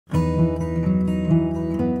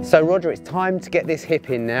So Roger, it's time to get this hip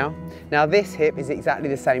in now. Now this hip is exactly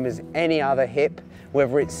the same as any other hip,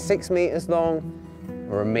 whether it's 6 meters long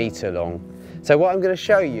or 1 meter long. So what I'm going to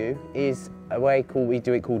show you is a way we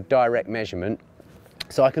do it called direct measurement.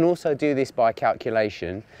 So I can also do this by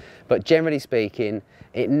calculation, but generally speaking,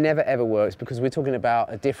 it never ever works because we're talking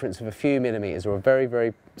about a difference of a few millimeters or a very,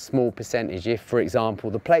 very small percentage. If, for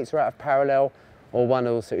example, the plates are out of parallel or one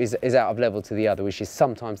also is out of level to the other, which is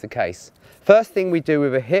sometimes the case. First thing we do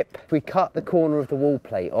with a hip, we cut the corner of the wall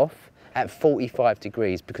plate off at 45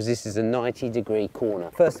 degrees because this is a 90-degree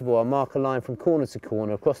corner. First of all, I'll mark a line from corner to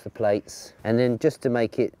corner across the plates, and then just to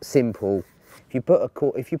make it simple, if you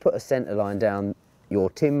put a centre line down your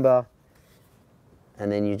timber,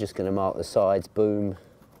 and then you're just going to mark the sides, boom,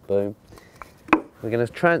 boom. We're going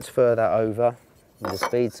to transfer that over with a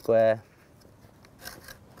speed square.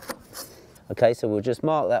 Okay, so we'll just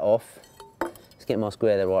mark that off. Let's get my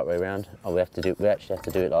square the right way around. Oh, we actually have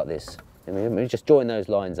to do it like this. And we just join those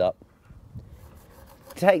lines up.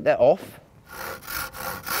 Take that off.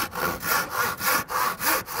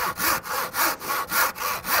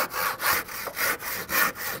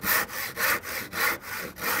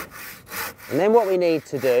 And then what we need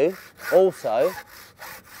to do also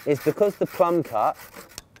is, because the plumb cut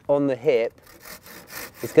on the hip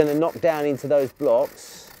is going to knock down into those blocks,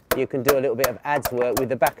 you can do a little bit of adze work with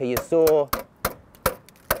the back of your saw,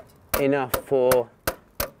 enough for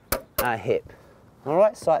our hip. All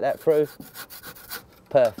right, sight that through.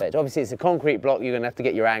 Perfect. Obviously it's a concrete block, you're going to have to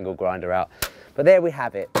get your angle grinder out. But there we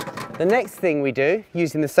have it. The next thing we do,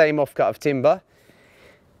 using the same offcut of timber,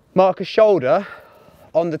 mark a shoulder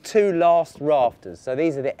on the 2 last rafters. So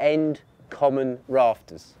these are the end common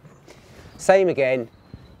rafters. Same again,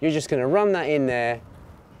 you're just going to run that in there,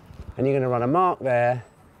 and you're going to run a mark there,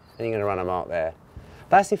 and you're going to run a mark there.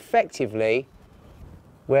 That's effectively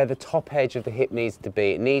where the top edge of the hip needs to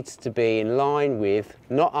be. It needs to be in line with,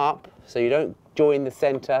 not up, so you don't join the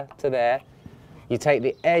centre to there. You take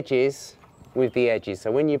the edges with the edges.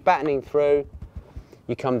 So when you're battening through,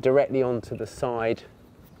 you come directly onto the side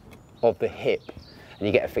of the hip, and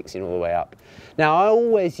you get a fixing all the way up. Now I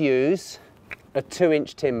always use a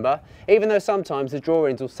 2-inch timber, even though sometimes the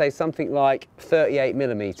drawings will say something like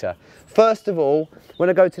 38mm. First of all, when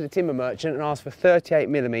I go to the timber merchant and ask for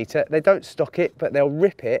 38mm, they don't stock it, but they'll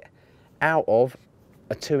rip it out of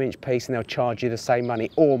a 2-inch piece and they'll charge you the same money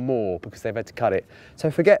or more because they've had to cut it. So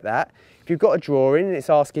forget that. If you've got a drawing and it's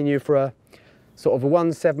asking you for a sort of a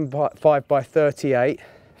 175 by 38,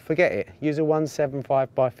 forget it, use a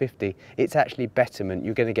 175 by 50. It's actually betterment.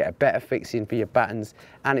 You're going to get a better fixing for your battens,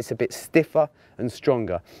 and it's a bit stiffer and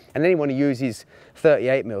stronger. And anyone who uses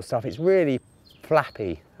 38mm stuff, it's really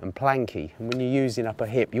flappy and planky, and when you're using up a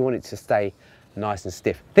hip, you want it to stay nice and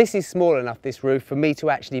stiff. This is small enough, this roof, for me to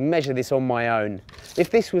actually measure this on my own. If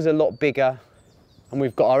this was a lot bigger, and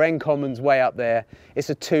we've got our end commons way up there, it's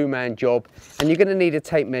a 2-man job, and you're going to need a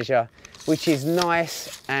tape measure which is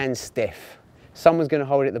nice and stiff. Someone's going to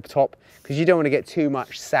hold it at the top because you don't want to get too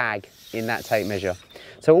much sag in that tape measure.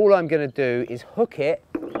 So all I'm going to do is hook it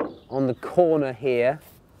on the corner here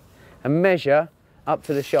and measure up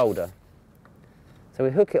to the shoulder. So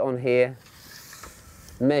we hook it on here,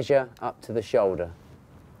 measure up to the shoulder.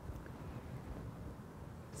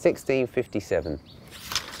 1657.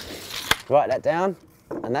 Write that down,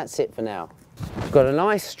 and that's it for now. I've got a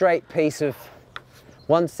nice straight piece of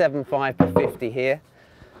 175 by 50 here.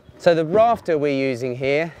 So the rafter we're using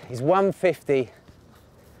here is 150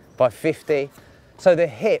 by 50. So the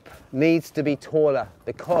hip needs to be taller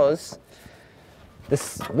because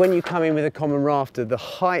when you come in with a common rafter, the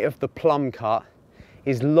height of the plumb cut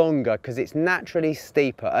is longer because it's naturally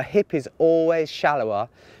steeper. A hip is always shallower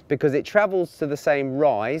because it travels to the same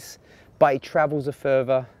rise, but it travels a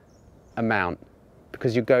further amount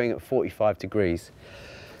because you're going at 45 degrees.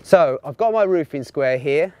 So I've got my roofing square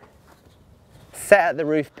here, set at the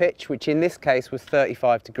roof pitch, which in this case was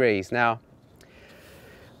 35 degrees. Now,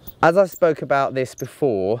 as I spoke about this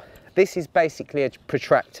before, this is basically a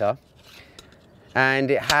protractor, and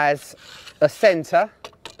it has a centre,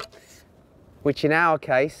 which in our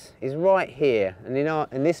case is right here, and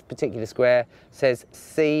in this particular square says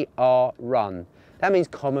CR run. That means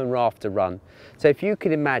common rafter run. So if you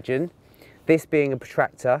could imagine this being a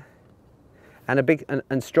protractor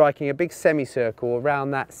and striking a big semicircle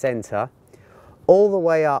around that centre, all the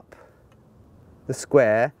way up the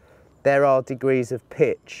square there are degrees of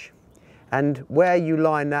pitch, and where you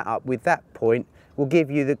line that up with that point will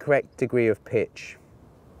give you the correct degree of pitch.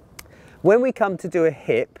 When we come to do a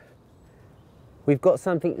hip, we've got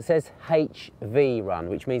something that says HV run,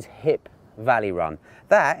 which means hip valley run.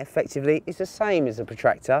 That effectively is the same as a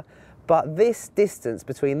protractor, but this distance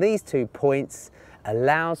between these 2 points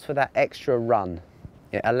allows for that extra run.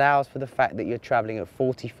 It allows for the fact that you're traveling at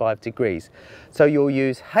 45 degrees. So you'll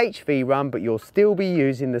use HV run, but you'll still be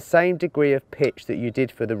using the same degree of pitch that you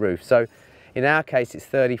did for the roof. So in our case, it's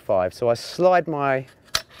 35. So I slide my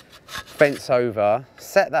fence over,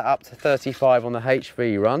 set that up to 35 on the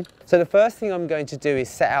HV run. So the first thing I'm going to do is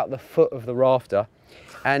set out the foot of the rafter.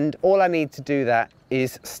 And all I need to do that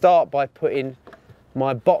is start by putting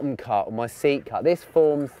my bottom cut or my seat cut. This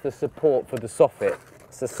forms the support for the soffit.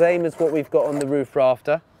 It's the same as what we've got on the roof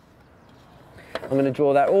rafter. I'm going to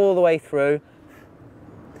draw that all the way through.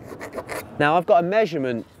 Now I've got a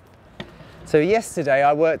measurement. So yesterday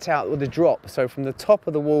I worked out with the drop. So from the top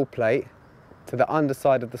of the wall plate to the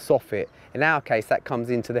underside of the soffit. In our case, that comes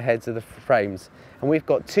into the heads of the frames. And we've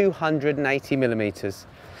got 280 millimeters.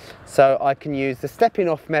 So I can use the stepping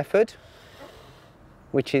off method,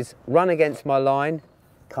 which is run against my line,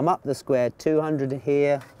 come up the square, 200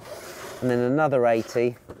 here, and then another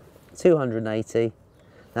 80, 280.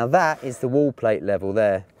 Now that is the wall plate level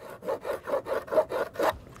there.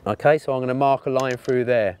 Okay, so I'm going to mark a line through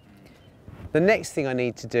there. The next thing I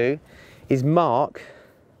need to do is mark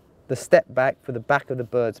the step back for the back of the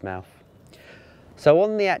bird's mouth. So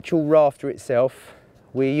on the actual rafter itself,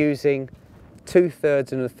 we're using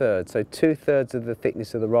 2/3 and 1/3. So 2/3 of the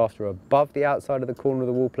thickness of the rafter above the outside of the corner of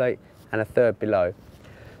the wall plate and 1/3 below.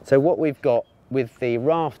 So what we've got with the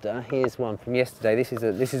rafter, here's one from yesterday. This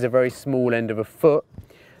is a very small end of a foot.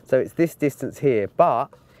 So it's this distance here, but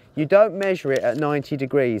you don't measure it at 90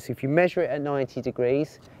 degrees. If you measure it at 90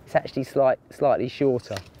 degrees, it's actually slightly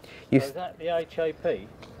shorter. So is that the HAP,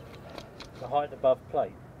 the height above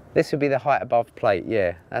plate? This would be the height above plate,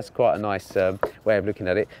 yeah. That's quite a nice way of looking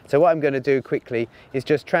at it. So what I'm going to do quickly is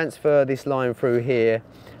just transfer this line through here.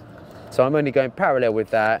 So I'm only going parallel with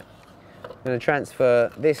that. I'm going to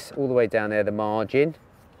transfer this all the way down there, the margin.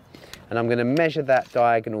 And I'm going to measure that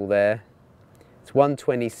diagonal there. It's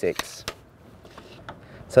 126.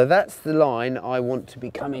 So that's the line I want to be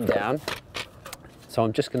coming down. So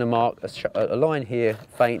I'm just going to mark a line here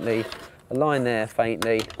faintly, a line there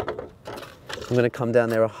faintly. I'm going to come down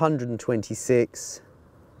there 126.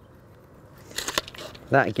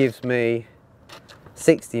 That gives me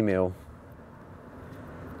 60 mil.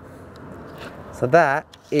 So that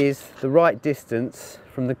is the right distance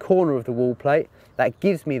from the corner of the wall plate. That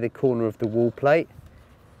gives me the corner of the wall plate.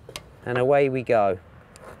 And away we go.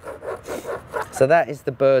 So that is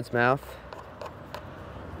the bird's mouth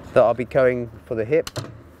that I'll be going for the hip.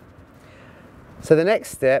 So the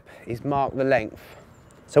next step is mark the length.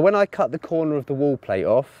 So when I cut the corner of the wall plate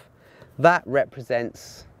off, that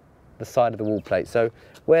represents the side of the wall plate. So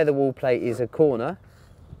where the wall plate is a corner,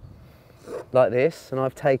 like this, and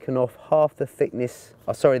I've taken off half the thickness,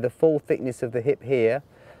 the full thickness of the hip here,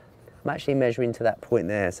 I'm actually measuring to that point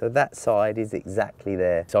there. So that side is exactly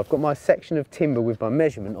there. So I've got my section of timber with my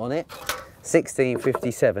measurement on it,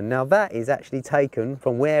 1657. Now that is actually taken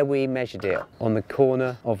from where we measured it on the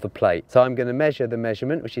corner of the plate. So I'm going to measure the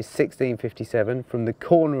measurement, which is 1657, from the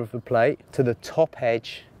corner of the plate to the top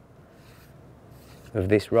edge of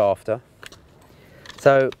this rafter.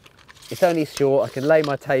 So it's only short. I can lay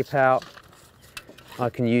my tape out. I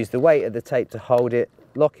can use the weight of the tape to hold it,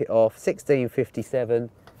 lock it off. 1657.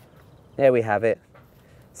 There we have it.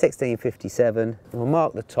 1657. We'll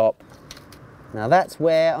mark the top. Now that's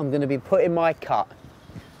where I'm going to be putting my cut.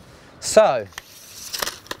 So,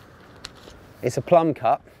 it's a plumb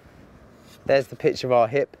cut. There's the pitch of our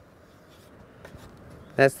hip.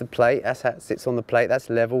 There's the plate, that's how it sits on the plate, that's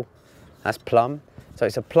level, that's plumb. So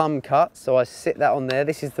it's a plumb cut, so I sit that on there.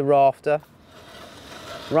 This is the rafter.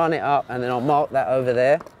 Run it up and then I'll mark that over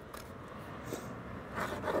there.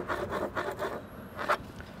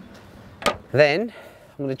 Then,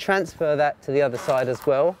 I'm going to transfer that to the other side as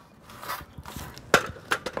well.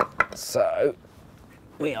 So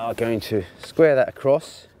we are going to square that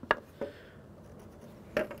across.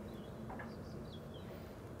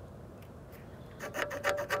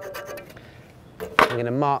 I'm going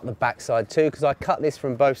to mark the back side too, because I cut this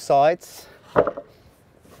from both sides.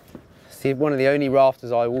 See, one of the only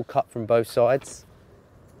rafters I will cut from both sides.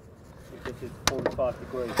 Because it's 45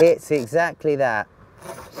 degrees. It's exactly that.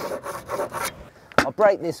 I'll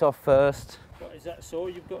break this off first. Is that saw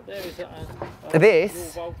you've got there? Is that a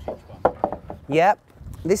this? dual voltage one? Yep,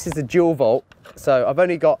 this is the dual volt. So I've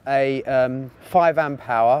only got a 5 amp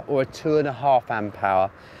hour or a 2.5 amp hour.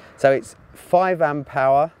 So it's 5 amp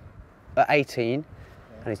hour at 18,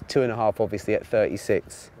 and it's 2.5 obviously at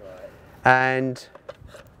 36. Right. And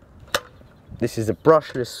this is a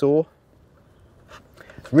brushless saw.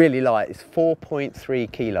 really light. It's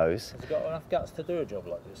 4.3 kilos. Has it got enough guts to do a job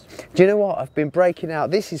like this? Do you know what? I've been breaking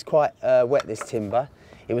out. This is quite wet, this timber.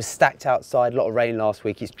 It was stacked outside, a lot of rain last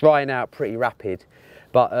week. It's drying out pretty rapid.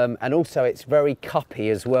 But, and also it's very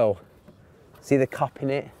cuppy as well. See the cup in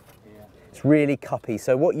it? Yeah. It's really cuppy.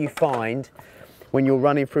 So what you find when you're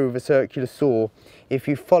running through with a circular saw, if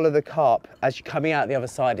you follow the cup, as you're coming out the other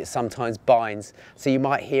side, it sometimes binds. So you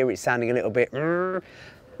might hear it sounding a little bit,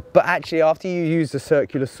 but actually after you use the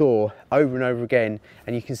circular saw over and over again,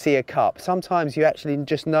 and you can see a cup, sometimes you actually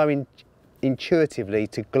just know intuitively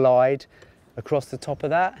to glide across the top of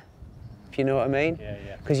that, if you know what I mean? Yeah,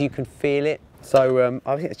 yeah. Because you can feel it. So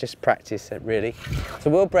I think it's just practice, really.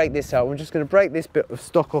 So we'll break this out. We're just going to break this bit of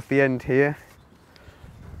stock off the end here.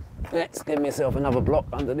 Let's give myself another block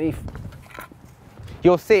underneath.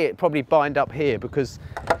 You'll see it probably bind up here because,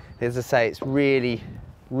 as I say, it's really,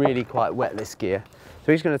 really quite wet, this gear.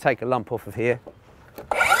 So he's going to take a lump off of here.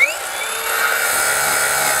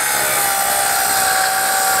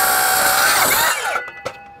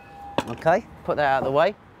 Okay, put that out of the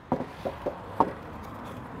way.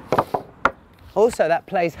 Also, that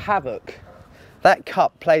plays havoc. That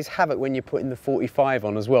cup plays havoc when you're putting the 45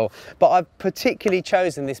 on as well. But I've particularly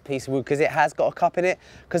chosen this piece of wood because it has got a cup in it,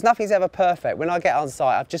 because nothing's ever perfect. When I get on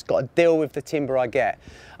site, I've just got to deal with the timber I get.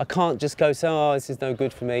 I can't just go, oh, this is no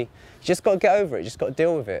good for me. You just got to get over it, you just got to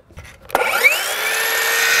deal with it.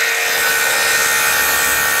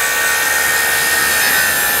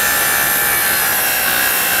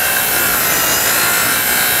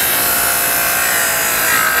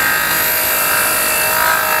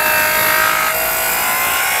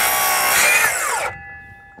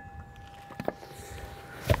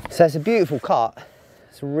 So it's a beautiful cut.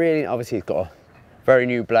 It's really, obviously it's got a very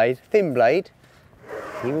new blade, thin blade.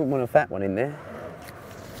 You wouldn't want a fat one in there.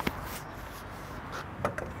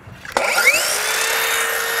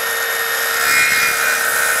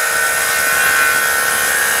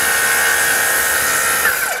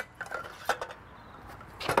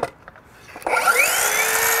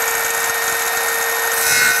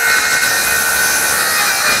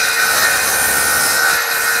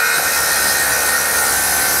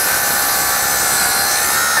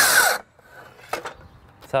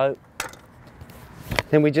 So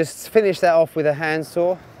then we just finish that off with a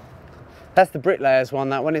handsaw. That's the bricklayer's one,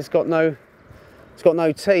 that one. It's got no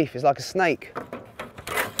teeth, it's like a snake.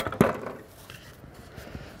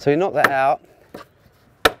 So we knock that out,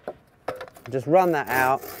 just run that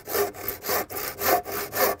out.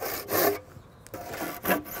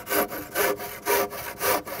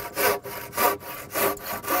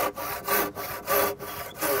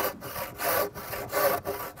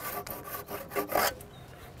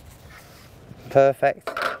 Perfect.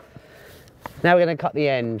 Now we're going to cut the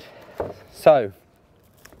end. So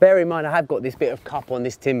bear in mind I have got this bit of cup on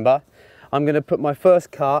this timber. I'm going to put my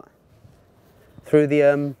first cut through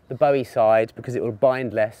the bowie side because it will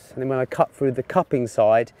bind less, and then when I cut through the cupping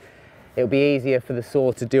side it'll be easier for the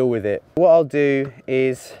saw to deal with it. What I'll do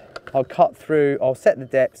is I'll cut through, I'll set the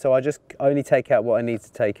depth so I just only take out what I need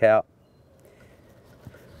to take out.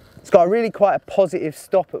 It's got really quite a positive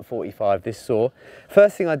stop at 45, this saw.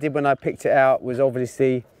 First thing I did when I picked it out was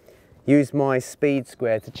obviously use my speed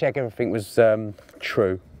square to check everything was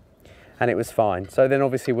true, and it was fine. So then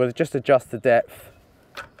obviously we'll just adjust the depth.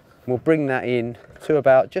 We'll bring that in to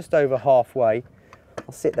about just over halfway.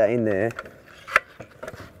 I'll sit that in there.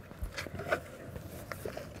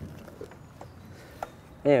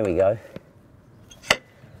 There we go.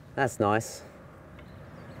 That's nice.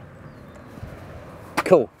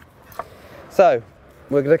 Cool. So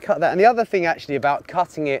we're going to cut that. And the other thing actually about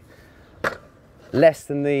cutting it less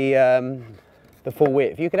than the full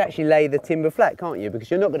width, you could actually lay the timber flat, can't you?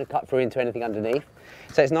 Because you're not going to cut through into anything underneath.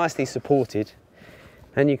 So it's nicely supported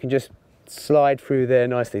and you can just slide through there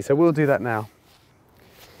nicely. So we'll do that now.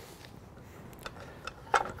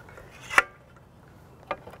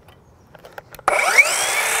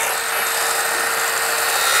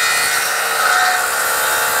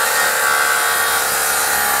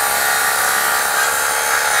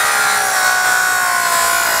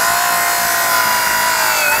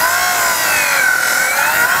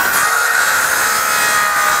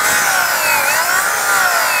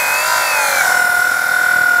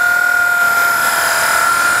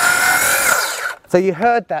 So you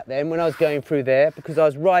heard that then when I was going through there, because I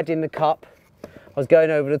was riding the cup, I was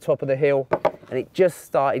going over the top of the hill and it just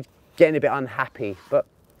started getting a bit unhappy, but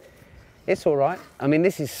it's all right. I mean,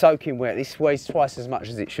 this is soaking wet. This weighs twice as much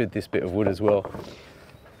as it should, this bit of wood as well.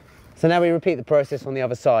 So now we repeat the process on the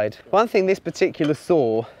other side. One thing this particular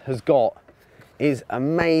saw has got is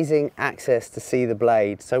amazing access to see the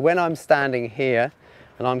blade. So when I'm standing here,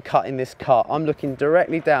 and I'm cutting this cut, I'm looking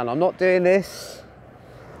directly down. I'm not doing this,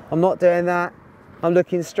 I'm not doing that. I'm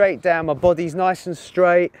looking straight down, my body's nice and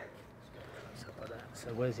straight.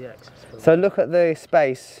 So where's the axis? So look at the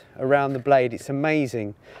space around the blade, it's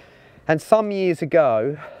amazing. And some years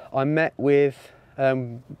ago, I met with,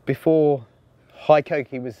 before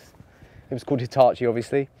Hikoki it was called Hitachi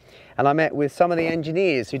obviously, and I met with some of the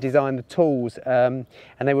engineers who designed the tools, and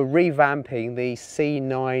they were revamping the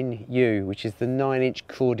C9U, which is the 9-inch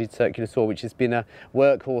corded circular saw, which has been a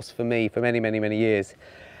workhorse for me for many, many, many years.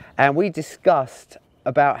 And we discussed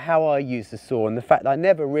about how I use the saw and the fact that I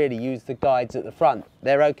never really use the guides at the front.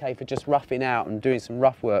 They're okay for just roughing out and doing some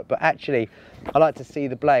rough work, but actually I like to see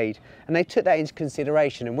the blade. And they took that into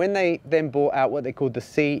consideration, and when they then brought out what they called the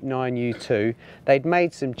C9U2, they'd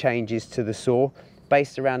made some changes to the saw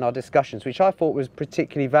based around our discussions, which I thought was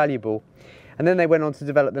particularly valuable. And then they went on to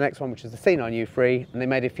develop the next one, which was the C9U3, and they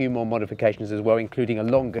made a few more modifications as well, including a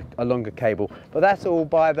longer cable. But that's all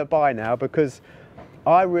by the by now, because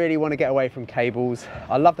I really want to get away from cables.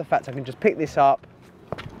 I love the fact I can just pick this up,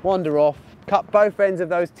 wander off, cut both ends of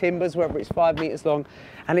those timbers, whether it's 5 meters long,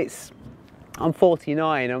 and I'm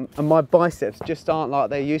 49 and my biceps just aren't like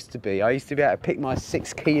they used to be. I used to be able to pick my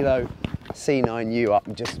 6 kilo C9U up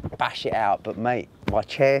and just bash it out, but mate, my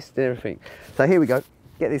chest and everything. So here we go,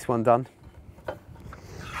 get this one done.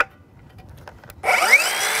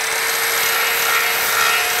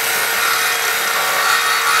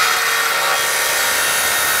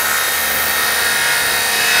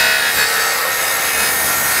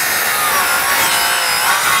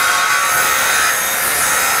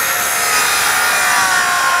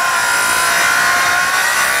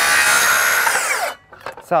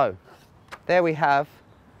 So there we have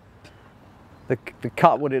the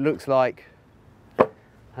cut, what it looks like,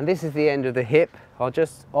 and this is the end of the hip. I'll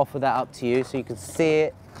just offer that up to you so you can see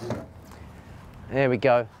it. There we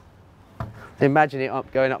go. Imagine it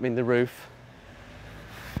going up in the roof,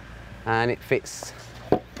 and it fits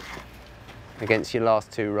against your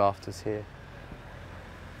last 2 rafters here.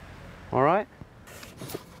 All right.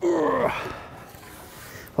 Right,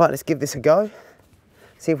 let's give this a go.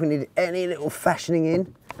 See if we need any little fashioning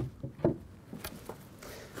in.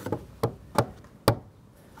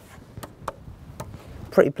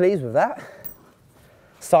 Pretty pleased with that.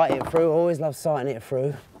 Sighting it through, always love sighting it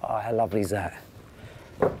through. Oh, how lovely is that?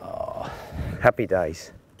 Oh, happy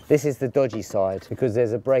days. This is the dodgy side because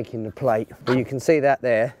there's a break in the plate, but you can see that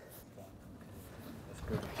there.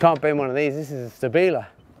 Can't bend one of these, this is a Stabila.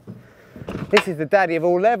 This is the daddy of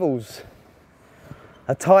all levels.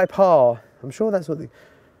 A Type R. I'm sure that's what I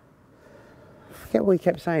forget what he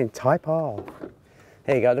kept saying, Type R.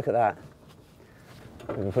 There you go, look at that.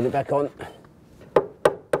 We can put it back on.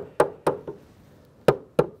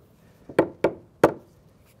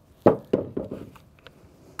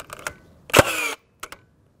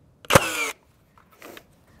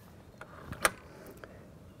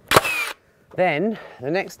 Then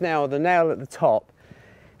the next nail, the nail at the top,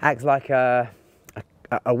 acts like a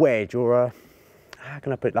wedge or a, how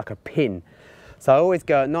can I put it, like a pin. So I always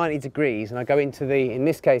go at 90 degrees and I go into the, in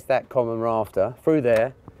this case, that common rafter, through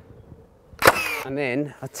there, and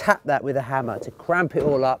then I tap that with a hammer to cramp it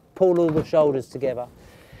all up, pull all the shoulders together.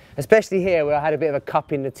 Especially here where I had a bit of a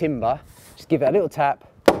cup in the timber, just give it a little tap.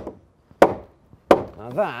 Now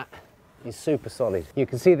that is super solid. You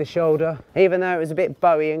can see the shoulder, even though it was a bit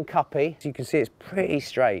bowy and cuppy, you can see it's pretty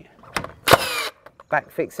straight.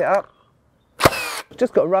 Back fix it up.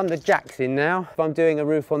 Just got to run the jacks in now. If I'm doing a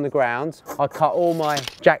roof on the ground, I cut all my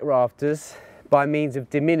jack rafters by means of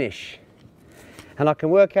diminish. And I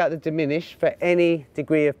can work out the diminish for any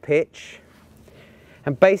degree of pitch.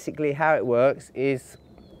 And basically how it works is,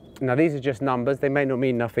 now these are just numbers, they may not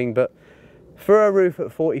mean nothing, but for a roof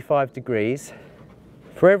at 45 degrees,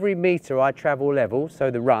 for every metre I travel level,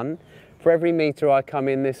 so the run, for every metre I come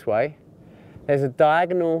in this way, there's a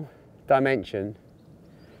diagonal dimension,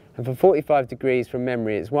 and for 45 degrees from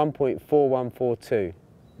memory it's 1.4142.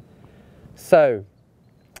 So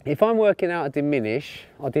if I'm working out a diminish,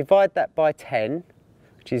 I'll divide that by 10,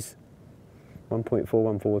 which is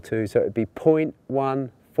 1.4142, so it would be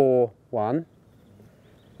 0.141,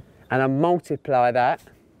 and I multiply that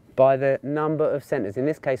by the number of centres, in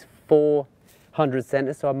this case 400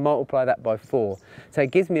 centres, so I multiply that by 4. So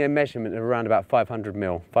it gives me a measurement of around about 500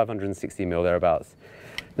 mil, 560 mil thereabouts.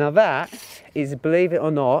 Now that is, believe it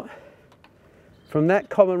or not, from that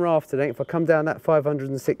common rafter length, if I come down that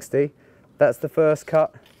 560, that's the first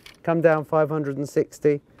cut, come down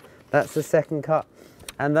 560, that's the second cut,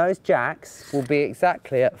 and those jacks will be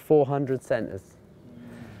exactly at 400 centres.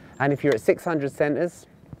 And if you're at 600 centres,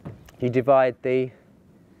 you divide the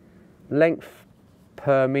length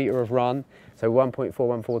per metre of run. So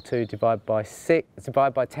 1.4142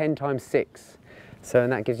 divided by 10 times 6. So,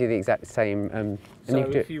 and that gives you the exact same. So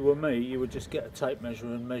if you were me, you would just get a tape measure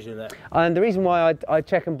and measure that. And the reason why I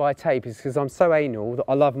check them by tape is because I'm so anal that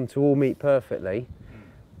I love them to all meet perfectly.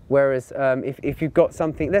 Whereas if you've got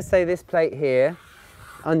something, let's say this plate here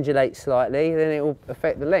undulates slightly, then it will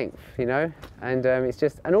affect the length, you know. And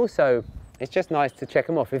also it's just nice to check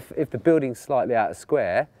them off. If the building's slightly out of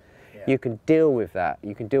square, you can deal with that.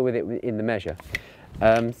 You can deal with it in the measure.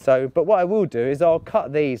 But what I will do is I'll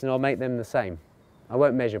cut these and I'll make them the same. I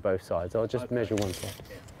won't measure both sides, I'll just measure one side.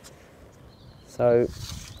 So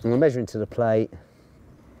I'm measuring to the plate,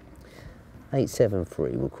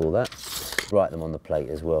 873 we'll call that. Write them on the plate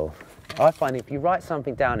as well. I find if you write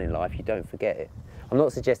something down in life, you don't forget it. I'm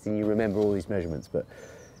not suggesting you remember all these measurements, but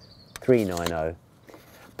 390.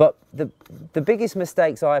 But the biggest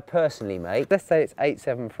mistakes I personally make, let's say it's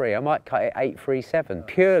 873, I might cut it 837.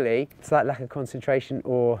 Purely, it's like lack of concentration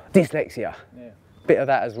or dyslexia. Yeah. Bit of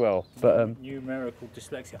that as well, but numerical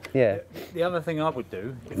dyslexia. Yeah. The other thing I would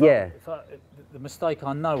do, the mistake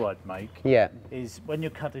I know I'd make, is when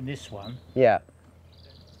you're cutting this one. Yeah.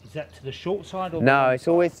 Is that to the short side or? No, it's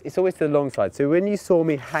always to the long side. So when you saw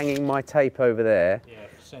me hanging my tape over there,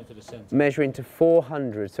 centre to centre, measuring to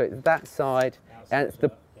 400, so it's that side, and it's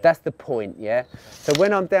that's the point, yeah? So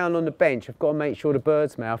when I'm down on the bench, I've got to make sure the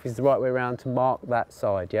bird's mouth is the right way around to mark that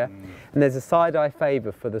side, yeah? And there's a side I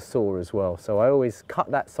favour for the saw as well, so I always cut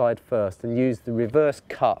that side first and use the reverse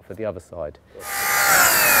cut for the other side.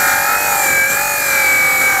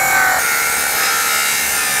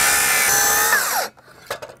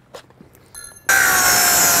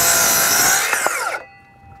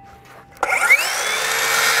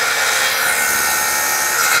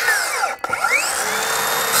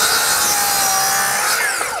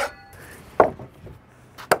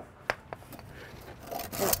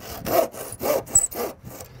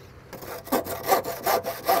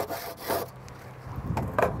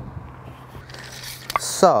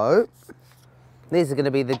 So, these are going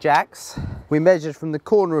to be the jacks. We measured from the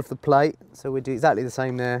corner of the plate, so we do exactly the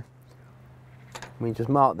same there. We just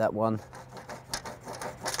mark that one.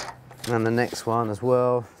 And the next one as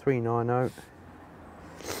well, 390.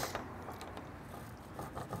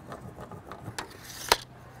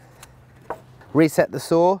 Reset the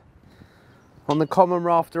saw. On the common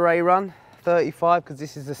rafter A run, 35, because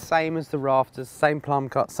this is the same as the rafters, same plumb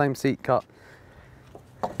cut, same seat cut.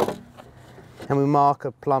 And we mark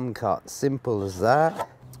a plumb cut, simple as that.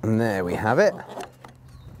 And there we have it.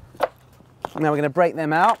 Now we're going to break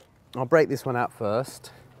them out. I'll break this one out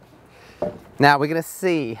first. Now we're going to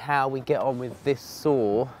see how we get on with this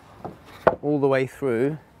saw all the way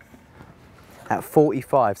through at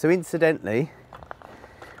 45. So incidentally,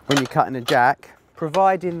 when you're cutting a jack,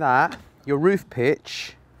 providing that your roof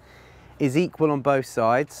pitch is equal on both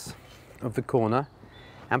sides of the corner,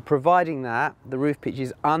 and providing that the roof pitch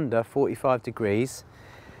is under 45 degrees,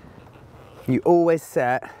 you always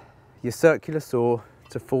set your circular saw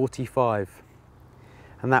to 45.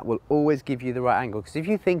 And that will always give you the right angle. Because if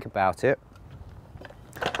you think about it,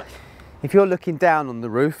 if you're looking down on the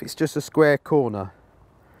roof, it's just a square corner.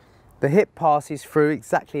 The hip passes through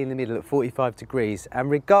exactly in the middle at 45 degrees. And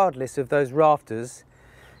regardless of those rafters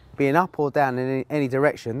being up or down in any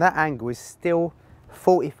direction, that angle is still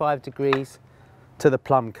 45 degrees to the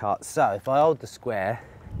plumb cut. So if I hold the square,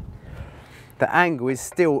 the angle is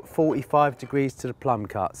still 45 degrees to the plumb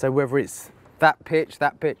cut. So whether it's that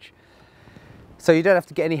pitch, so you don't have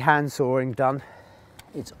to get any hand sawing done.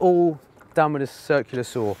 It's all done with a circular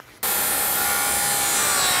saw.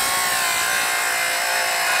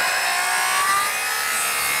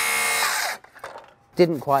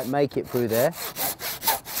 Didn't quite make it through there.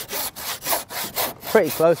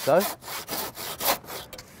 Pretty close though.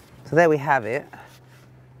 So there we have it.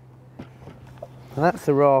 And that's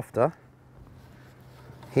the rafter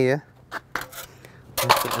here.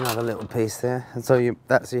 Let's get another little piece there. And so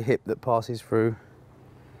that's your hip that passes through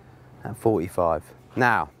at 45.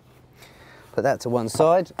 Now, put that to one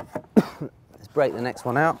side. Let's break the next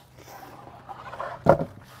one out.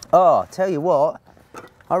 Oh, tell you what,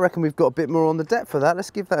 I reckon we've got a bit more on the depth for that. Let's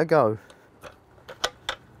give that a go.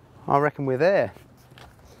 I reckon we're there.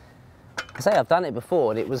 I say I've done it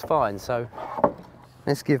before and it was fine, so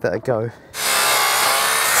let's give that a go.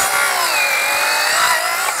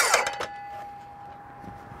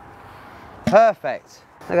 Perfect.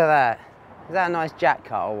 Look at that. Is that a nice jack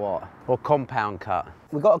cut or what? Or compound cut?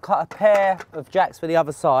 We've got to cut a pair of jacks for the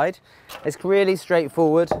other side. It's really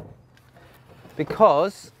straightforward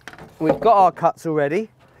because we've got our cuts already,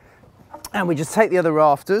 and we just take the other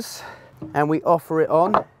rafters and we offer it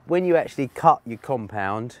on when you actually cut your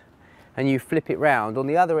compound and you flip it round, on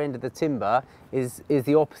the other end of the timber is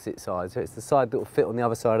the opposite side. So it's the side that will fit on the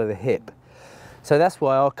other side of the hip. So that's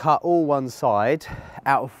why I'll cut all one side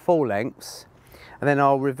out of 4 lengths, and then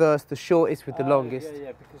I'll reverse the shortest with the longest.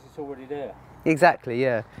 Yeah, because it's already there. Exactly,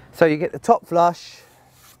 yeah. So you get the top flush,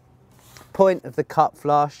 point of the cut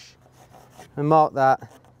flush, and mark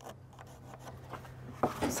that.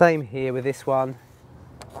 Same here with this one.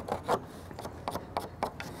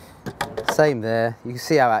 Same there. You can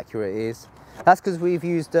see how accurate it is. That's because we've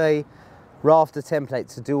used a rafter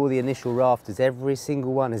template to do all the initial rafters. Every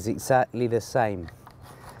single one is exactly the same.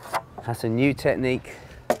 That's a new technique,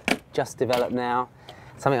 just developed now.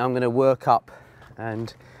 Something I'm going to work up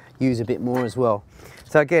and use a bit more as well.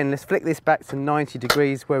 So again, let's flick this back to 90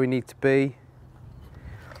 degrees where we need to be.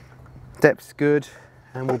 Depth's good,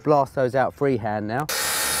 and we'll blast those out freehand now.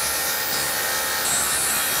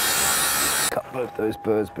 Cut both those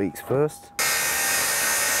birds' beaks first.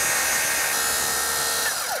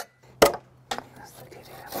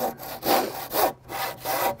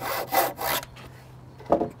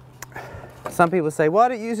 Some people say, why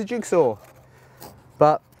don't you use a jigsaw?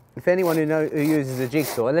 But if anyone who uses a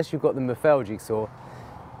jigsaw, unless you've got the Mafel jigsaw,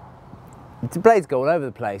 the blades go all over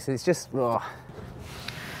the place. It's just, oh.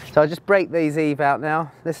 So I'll just break these Eve out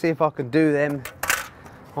now. Let's see if I can do them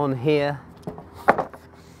on here.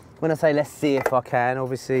 When I say let's see if I can,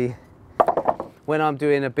 obviously when I'm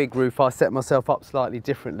doing a big roof I set myself up slightly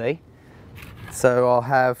differently. So I'll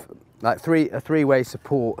have like a three-way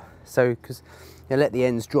support, so because you let the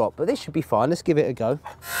ends drop, but this should be fine. Let's give it a go.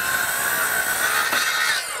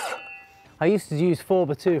 I used to use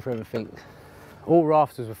 4x2 for everything. All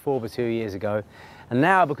rafters were 4x2 years ago, and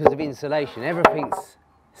now because of insulation everything's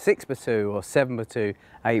 6x2 or 7x2,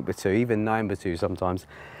 8x2, even 9x2 sometimes.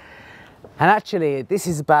 And actually this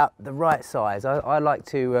is about the right size. I like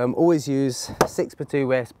to always use 6x2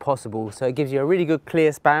 where it's possible, so it gives you a really good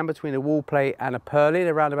clear span between a wall plate and a purlin,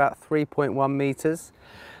 around about 3.1 meters.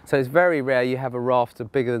 So it's very rare you have a rafter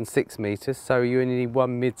bigger than 6 meters, so you only need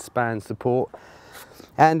one mid-span support.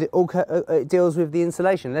 And it deals with the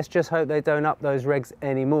insulation. Let's just hope they don't up those regs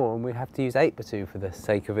anymore and we have to use 8x2 for the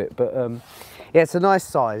sake of it. But yeah, it's a nice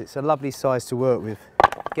size. It's a lovely size to work with.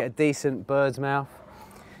 Get a decent bird's mouth.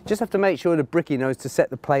 Just have to make sure the bricky knows to set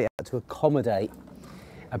the plate out to accommodate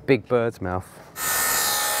a big bird's mouth.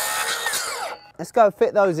 Let's go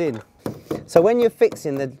fit those in. So when you're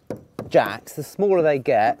fixing the jacks, the smaller they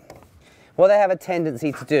get, what they have a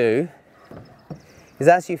tendency to do is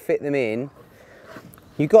as you fit them in,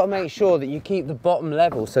 you've got to make sure that you keep the bottom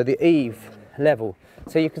level, so the eave level.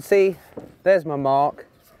 So you can see, there's my mark,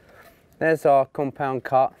 there's our compound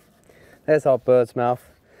cut, there's our bird's mouth.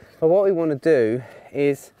 But what we want to do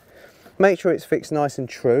is make sure it's fixed nice and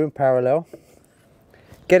true and parallel,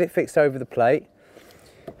 get it fixed over the plate,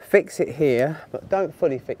 fix it here, but don't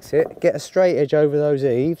fully fix it, get a straight edge over those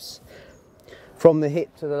eaves from the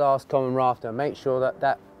hip to the last common rafter. Make sure that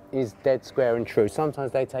that is dead square and true.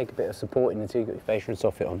 Sometimes they take a bit of supporting until you get your fascia and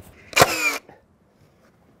soffit on.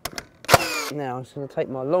 Now I'm just going to take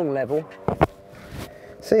my long level.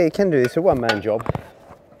 See, you can do this, a one-man job.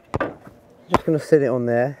 Just going to sit it on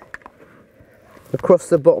there, across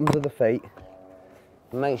the bottoms of the feet,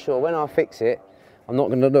 and make sure when I fix it, I'm not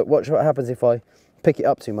going to look, watch what happens if I pick it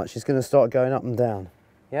up too much. It's going to start going up and down.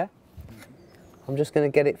 Yeah? I'm just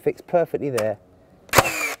going to get it fixed perfectly there.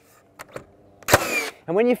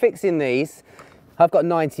 And when you're fixing these, I've got a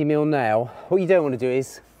 90mm nail. What you don't want to do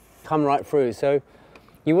is come right through. So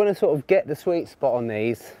you want to sort of get the sweet spot on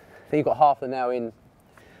these. So you've got half the nail in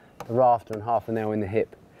the rafter and half the nail in the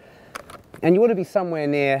hip. And you want to be somewhere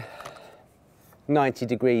near 90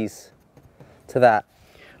 degrees to that.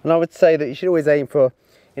 And I would say that you should always aim for,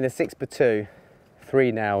 in a 6x2,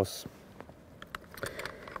 3 nails.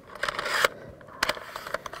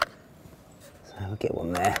 So I'll get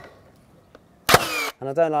one there. And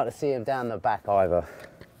I don't like to see them down the back either.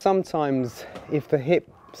 Sometimes if the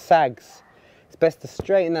hip sags, it's best to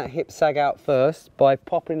straighten that hip sag out first by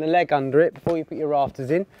popping the leg under it before you put your rafters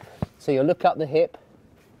in. So you'll look up the hip,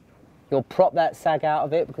 you'll prop that sag out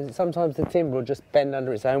of it, because sometimes the timber will just bend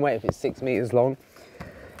under its own weight if it's 6 meters long.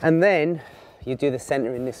 And then you do the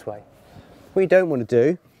centering this way. What you don't want to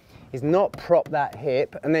do is not prop that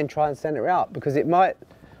hip and then try and center it out, because it might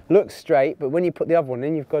look straight, but when you put the other one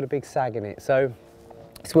in, you've got a big sag in it. So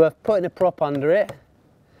it's worth putting a prop under it,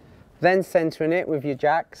 then centering it with your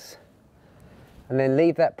jacks, and then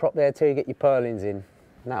leave that prop there till you get your purlins in. And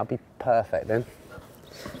that'll be perfect then.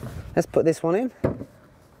 Let's put this one in.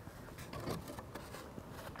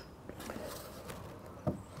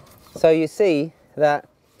 So you see that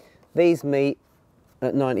these meet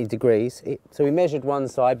at 90 degrees. So we measured one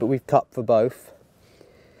side, but we've cut for both.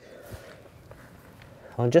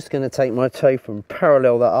 I'm just going to take my tape and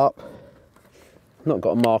parallel that up. I've not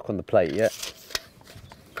got a mark on the plate yet.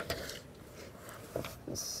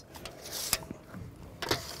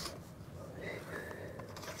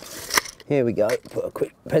 Here we go, put a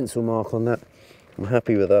quick pencil mark on that. I'm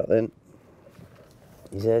happy with that then,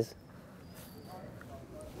 he says.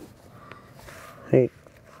 Hey.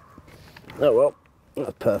 Oh well,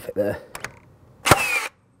 that's perfect there.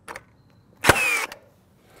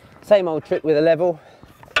 Same old trick with a level.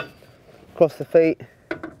 Across the feet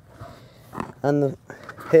and the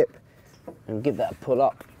hip, and give that a pull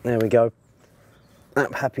up. There we go.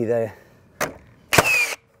 I'm happy there.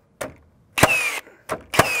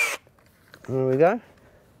 There we go.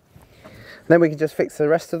 Then we can just fix the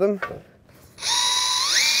rest of them.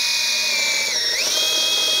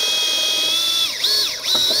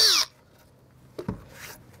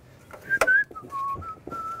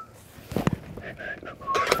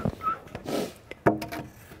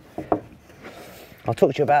 I'll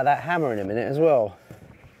talk to you about that hammer in a minute as well,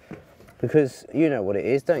 because you know what it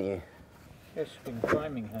is, don't you? Yes,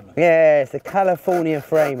 framing hammer. Yeah, it's the California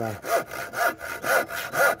framer.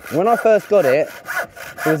 When I first got it,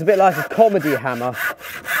 it was a bit like a comedy hammer,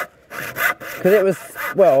 because it was,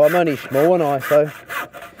 well, I'm only small, aren't I, so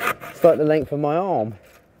it's like the length of my arm.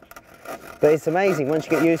 But it's amazing once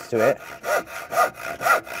you get used to it.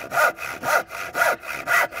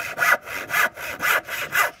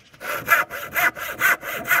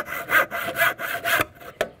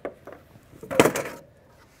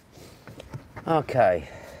 Okay,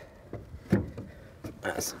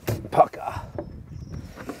 that's pucker.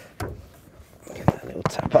 Give that a little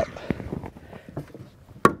tap up.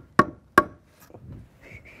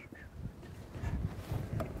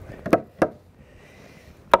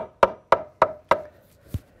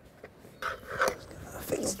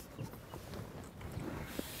 Fixed.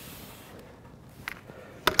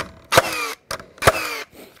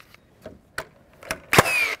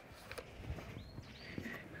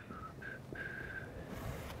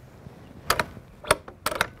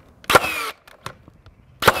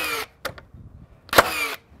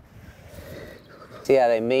 See how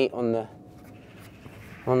they meet on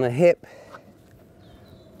the hip.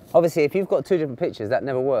 Obviously, if you've got two different pictures, that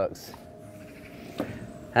never works.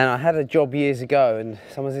 And I had a job years ago, and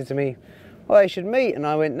someone said to me, "Well, they should meet," and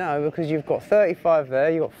I went, "No, because you've got 35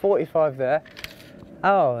 there, you've got 45 there."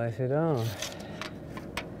 Oh, I said, "Oh."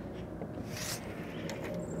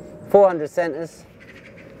 400 centres.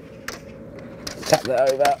 Tap that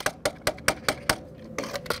over.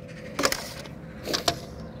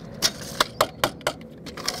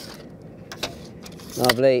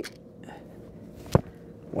 Lovely.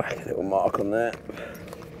 Whack a little mark on there.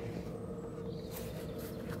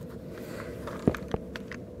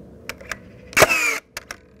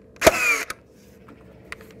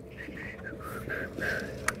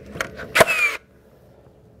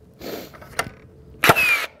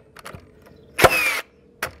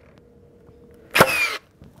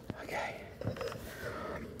 Okay.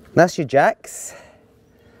 That's your jacks.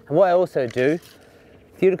 And what I also do,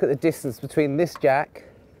 if you look at the distance between this jack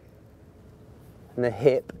and the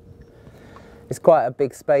hip, it's quite a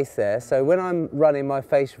big space there. So when I'm running my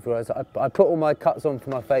fascia through, I put all my cuts on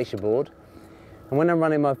for my fascia board, and when I'm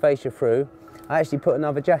running my fascia through, I actually put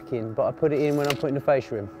another jack in, but I put it in when I'm putting the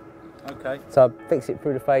fascia in. Okay. So I fix it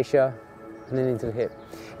through the fascia and then into the hip.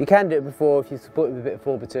 You can do it before if you support it with a bit of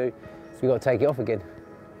 4x2, so you've got to take it off again.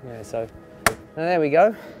 Yeah, so now there we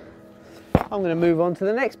go. I'm going to move on to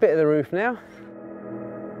the next bit of the roof now.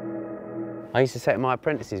 I used to say to my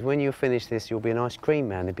apprentices, when you finish this, you'll be an ice cream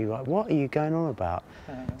man. They'd be like, "What are you going on about?"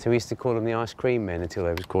 So we used to call them the ice cream men until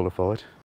they was qualified.